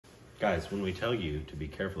Guys, when we tell you to be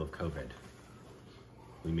careful of COVID,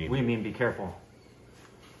 we mean be careful.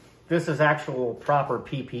 This is actual proper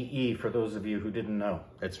PPE for those of you who didn't know.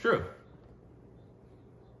 It's true.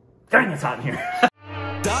 Dang, it's hot in here.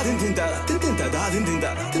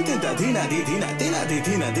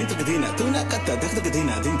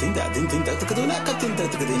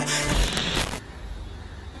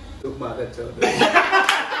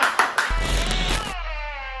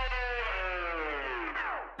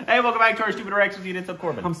 Hey, welcome back to our Stupid Reacts with It's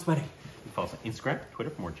Korbin. I'm sweating. Follow us on Instagram, Twitter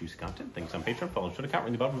for more juicy content. Thanks on Patreon. Follow us on account.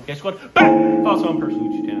 Ring the bell from the Squad. Follow us on personal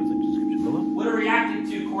YouTube channels in the description below. What are we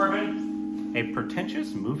reacting to, Korbin? A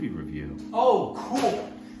pretentious movie review. Oh, cool.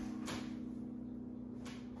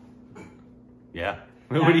 Yeah.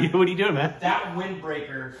 What are you doing, man? That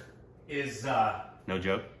windbreaker is No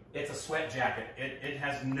joke. It's a sweat jacket. It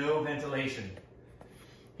has no ventilation.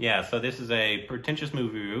 Yeah, so this is a pretentious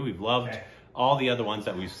movie review. We've loved all the other ones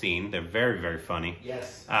that we've seen. They're very, very funny.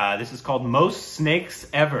 Yes. This is called Most Snakes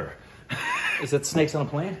Ever. Is it snakes on a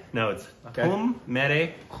plane? No, it's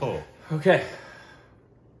KUMAR. Okay.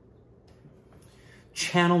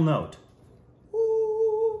 Channel note.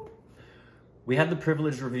 We had the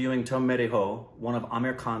privilege of reviewing KUMAR, one of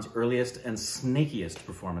Aamir Khan's earliest and snakiest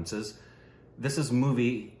performances. This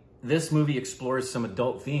movie explores some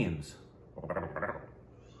adult themes.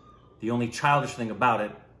 The only childish thing about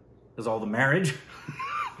it is all the marriage.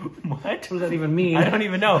 What does that even mean? I don't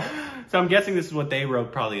even know. So I'm guessing this is what they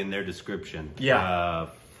wrote probably in their description. Yeah.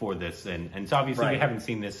 For this, and so obviously we haven't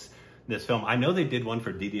seen this film. I know they did one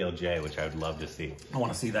for DDLJ, which I would love to see. I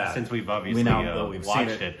want to see that. Since we've obviously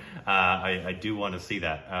watched it, I do want to see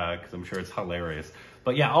that because I'm sure it's hilarious.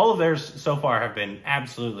 But yeah, all of theirs so far have been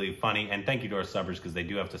absolutely funny, and thank you to our subbers because they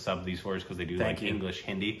do have to sub these for us because they do English,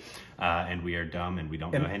 Hindi, and we are dumb and we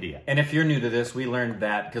don't know Hindi yet. And if you're new to this, we learned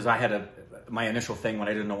that because I had my initial thing when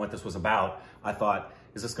I didn't know what this was about. I thought,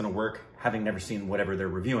 is this going to work? Having never seen whatever they're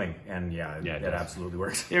reviewing, and yeah, it absolutely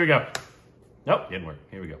works. Here we go. Nope, didn't work.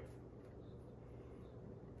 Here we go.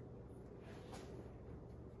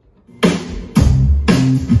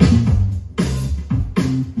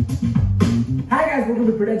 Hi guys, welcome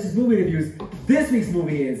to Pretentious Movie Reviews. This week's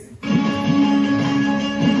movie is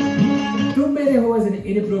Tum Mere Ho is an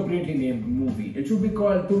inappropriately named movie. It should be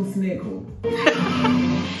called Tum Snake Ho.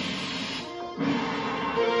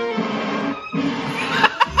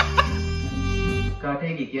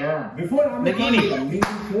 Before Aamir Khan did amazing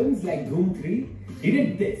films like Dhoom 3, he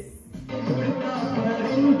did this.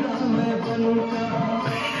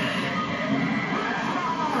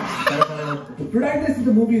 The protagonist of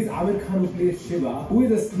the movie is Aamir Khan, who plays Shiva, who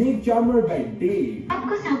is a snake charmer by day.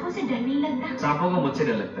 आपको सांपों से डर नहीं लगता? सांपों को मुझसे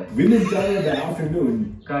डर लगता है. Women charmer by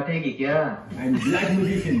afternoon. काटेगी क्या? And black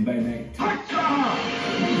magician by night.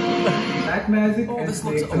 Black magic and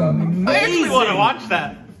snake charming. I actually want to watch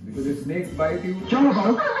that. Because if snakes bite you, then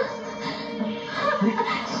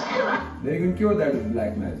you can cure that with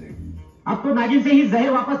black magic. अब तो नागिन से ही जहर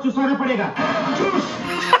वापस चुसवाना पड़ेगा.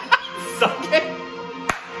 Suck it.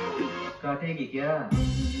 काटेगी क्या?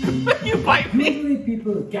 You bite me. Usually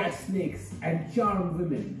people catch snakes and charm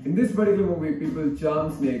women. In this particular movie, people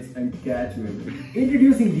charm snakes and catch women.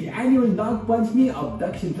 Introducing the annual Nag Panchami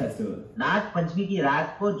Abduction Festival. Nag Panchami की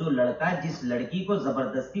रात को जो लड़का जिस लड़की को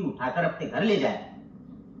जबरदस्ती उठाकर अपने घर ले जाए,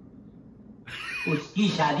 उसकी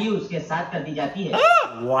शादी उसके साथ कर दी जाती है.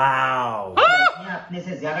 Wow. लड़कियां अपने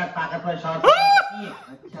से ज्यादा ताकतवर शौहर को चाहती हैं.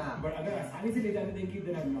 अच्छा. But अगर आसानी से ले जाने देंगी,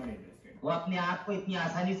 then I'm not interested. वो अपने आप को इतनी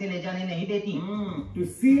आसानी से ले जाने नहीं देती. To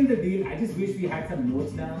seal the deal, I just wish we had some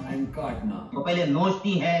notes now and card now. वो पहले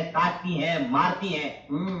नोचती है, काटती है, मारती है.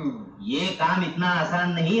 ये काम इतना आसान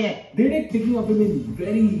नहीं है. They take picking up women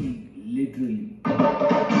very literally.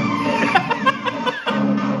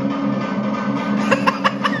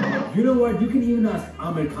 You know what? You can even ask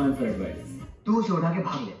Aamir Khan for advice. तू उसे उठा के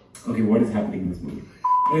भाग ले. Okay, what is happening in this movie?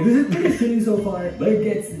 Okay, this is pretty silly so far, but it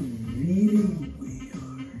gets really weird.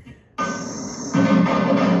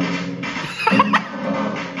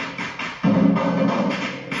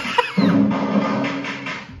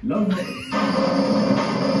 Love it.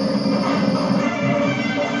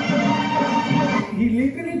 He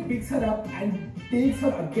literally picks her up and takes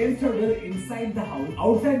her against her will inside the house.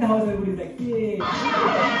 Outside the house, everybody's like, yay.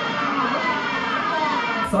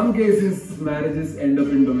 Some cases, marriages end up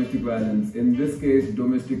in domestic violence. In this case,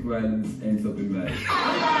 domestic violence ends up in marriage.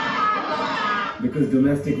 Because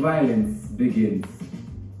domestic violence begins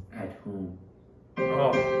at home.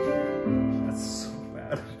 Oh, that's so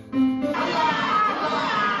bad.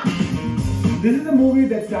 This is a movie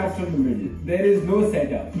that starts from the middle. There is no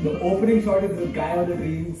setup. The opening shot is the guy on the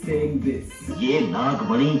screen saying this. ये नाग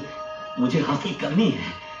बड़ी मुझे हासिल करनी है.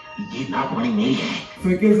 ये नागमणि मेरी है. So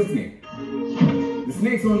he kills the snake. The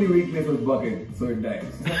snake's only weakness was bucket, so it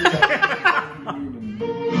dies.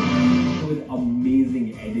 With amazing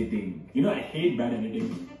editing. You know, I hate bad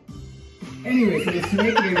editing. Anyway, so the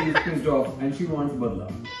snake lady is pissed off and she wants badla.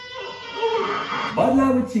 Badla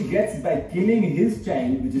which she gets by killing his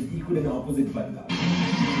child, which is equal and opposite badla.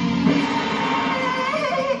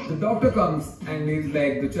 The doctor comes and he's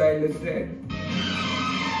like, the child is dead.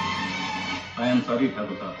 I am sorry,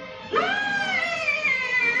 Tabitha.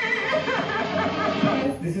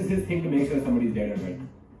 This is his thing to make sure somebody's dead or dead.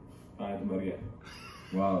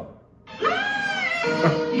 Wow.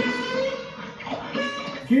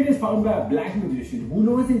 Kid is found by a black magician who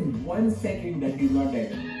knows in 1 second that he's not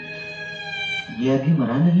dead. ये अभी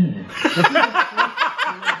मरा नहीं है.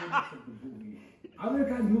 Aamir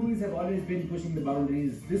Khan movies have always been pushing the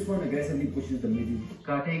boundaries. This one aggressively pushes the middle.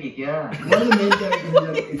 काटेगी क्या? One of the main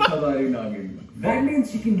characters is Savari Nagin. That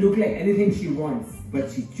means she can look like anything she wants,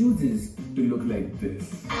 but she chooses to look like this.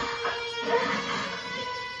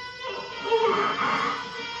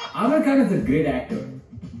 Aamir Khan is a great actor.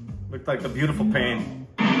 Looked like the beautiful pain.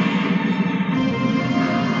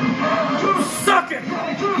 You suck it!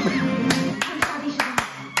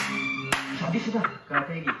 शादीशुदा.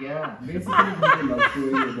 काटेगी क्या? Basically, it's a love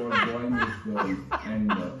story about boy meets girl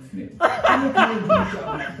and snake. Aamir Khan and Disha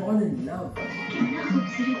fall in love. कितना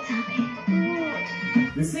खूबसूरत सांप है.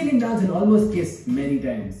 They sing and dance and almost kiss many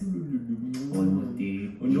times. Almost did.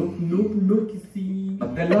 Oh, no kissing. But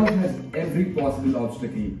their love has every possible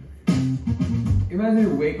obstacle. Imagine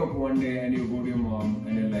you wake up one day and you go to your mom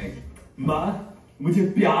and you're like, माँ, मुझे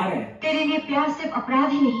प्यार है. तेरे लिए प्यार सिर्फ अपराध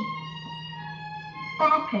ही नहीं,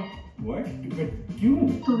 पाप है. What? But क्यों?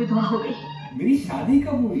 तू विधवा हो गई. मेरी शादी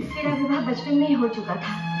कब हुई? तेरा विवाह बचपन में ही हो चुका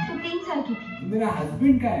था. तू 3 साल की थी. मेरा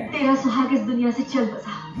हस्बैंड का है. तेरा सुहाग इस दुनिया से चल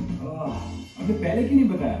बसा. आपने पहले क्यों नहीं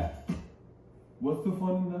बताया? what's the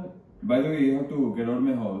fun in that? By the way, you have to get out of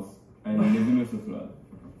my house and live in your sasural.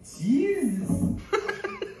 Jesus.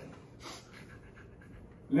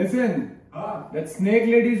 Listen, that snake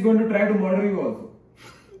lady is going to try to murder you also.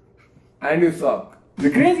 And you suck. The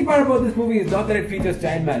crazy part about this movie is not that it features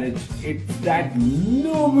child marriage, it's that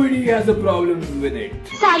nobody has a problem with it.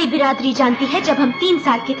 सारी बिरादरी जानती है जब हम 3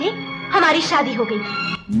 साल के थे हमारी शादी हो गई थी.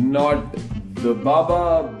 Not the Baba,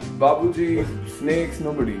 Babuji, snakes,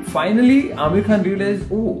 nobody. Finally, Aamir Khan realized,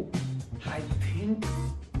 oh, I think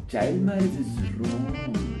child marriage is wrong.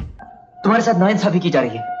 तुम्हारे साथ नाइंसाफी की जा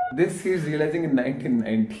रही है. This he's realizing in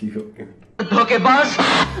 1990, okay. धोखेबाज.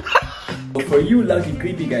 For you lucky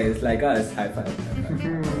creepy guys like us, high five.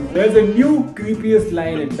 There's a new creepiest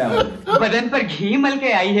line in town. बदन पर घी मल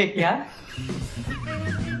के आई है क्या?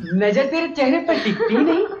 नजर तेरे चेहरे पर टिकती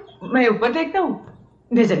नहीं. मैं ऊपर देखता हूँ,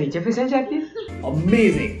 नजर नीचे फिसल जाती है.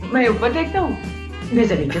 Amazing. मैं ऊपर देखता हूँ,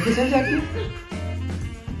 नजर नीचे फिसल जाती है.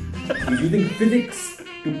 He's using physics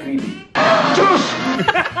to creepy.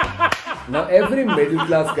 Now every middle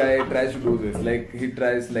class guy tries to do this. Like he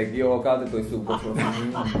tries, like yo,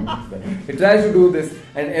 he tries to do this,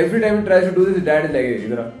 and every time he tries to do this, his dad is like,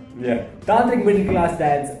 hey, Yeah. Tantric middle class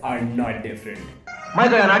dads are not different. मैं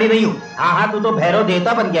तो अनाड़ी नहीं हूँ. हाँ, तू तो भैरव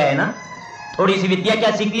देवता बन गया है ना. थोड़ी सी विद्या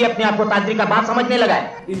क्या सीख ली, अपने आप को तांत्रिक का बाप समझने लगा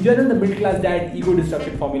है. In general, the middle class dad ego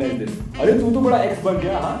destruction formula is this. अरे तू तो बड़ा एक्स बन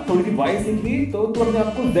गया, हाँ? थोड़ी सी वाई सीख ली तो तू अपने आप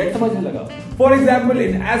को Z समझने लगा. For example,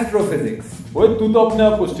 in astrophysics, ओए तू तो अपने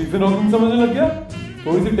आप को स्टीफन हॉकिंग समझने लग गया.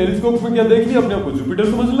 थोड़ी सी टेलीस्कोप में क्या देख लिया, अपने आप को जुपिटर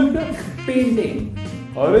समझने लग गया. painting.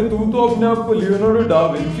 अरे तू तो अपने आप को लियोनार्डो डा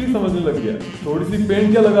विंची समझने लग गया. थोड़ी सी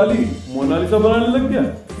पेंट क्या लगा ली, मोनालिसा बनाने लग गया.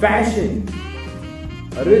 Fashion.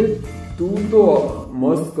 अरे तू तो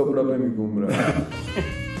मस्त कपड़ा पहन के घूम रहा है.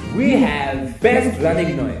 We have best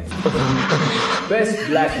running noise, best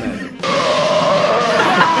black man,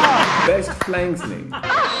 best flying snake,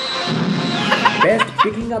 best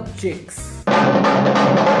picking up chicks,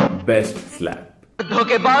 best slap.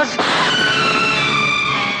 धोखेबाज.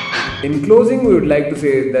 In closing, we would like to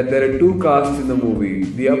say that there are 2 castes in the movie.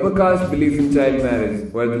 The upper caste believes in child marriage,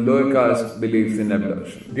 while the lower caste believes in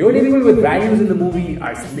abduction. The only people with values in the movie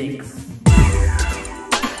are snakes.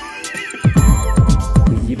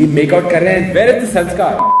 ये भी make out कर रहे हैं. Where is the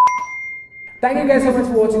sanskar? Thank you guys so much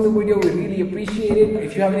for watching the video. We really appreciate it.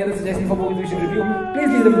 If you have any other suggestions for movies we should review, please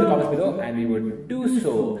leave them in the comments below, and we would do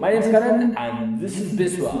so. My name is Karan, and this is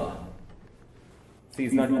Biswa. See,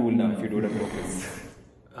 it's not cool now if you do it on purpose.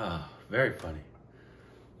 Very funny.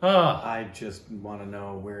 I just want to know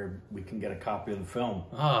where we can get a copy of the film.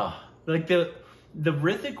 Like the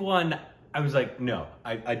Rithik one, I was like, no,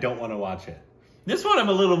 I don't want to watch it. This one I'm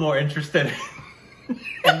a little more interested in.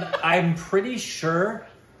 And I'm pretty sure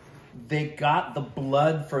they got the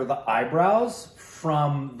blood for the eyebrows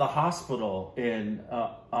from the hospital in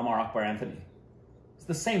Aamir Akbar Anthony. It's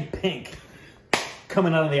the same pink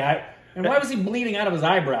coming out of the eye. And why was he bleeding out of his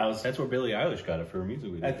eyebrows? That's where Billie Eilish got it for her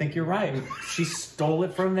music video. I think you're right. She stole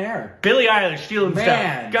it from there. Billie Eilish stealing stuff.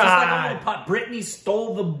 Man, God. just like a little pop. Britney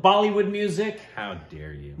stole the Bollywood music. How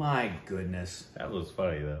dare you? My goodness. That was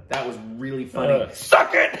funny, though. That was really funny.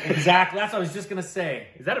 Suck it! Exactly. That's what I was just going to say.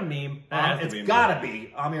 Is that a meme? It's got to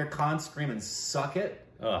be. Aamir Khan screaming, suck it.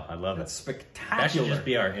 Oh, I love That's it. spectacular. That should just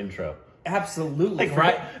be our intro. Absolutely. Like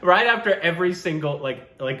right after every single,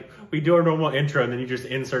 like we do our normal intro and then you just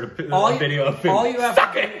insert a video of him. All you have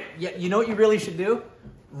Suck to it! do, yeah, you know what you really should do?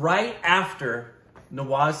 Right after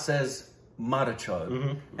Nawaz says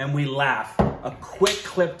Marachod, and we laugh, a quick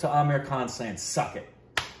clip to Aamir Khan saying, suck it.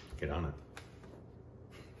 Get on it.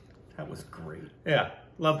 That was great. Yeah,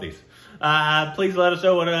 love these. Please let us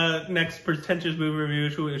know what next pretentious movie review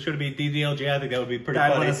should it be DDLJ. I think that would be pretty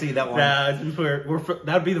funny. I want to see that one. Since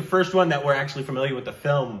that would be the first one that we're actually familiar with the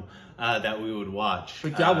film that we would watch.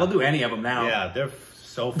 But yeah, we'll do any of them now. Yeah, they're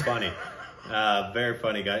so funny. Very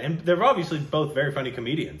funny guys. And they're obviously both very funny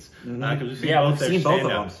comedians. Because we've seen both their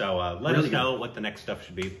stand-up. So let us know what the next stuff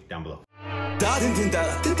should be down below.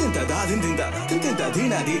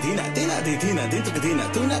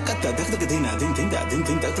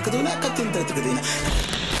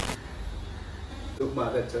 Look,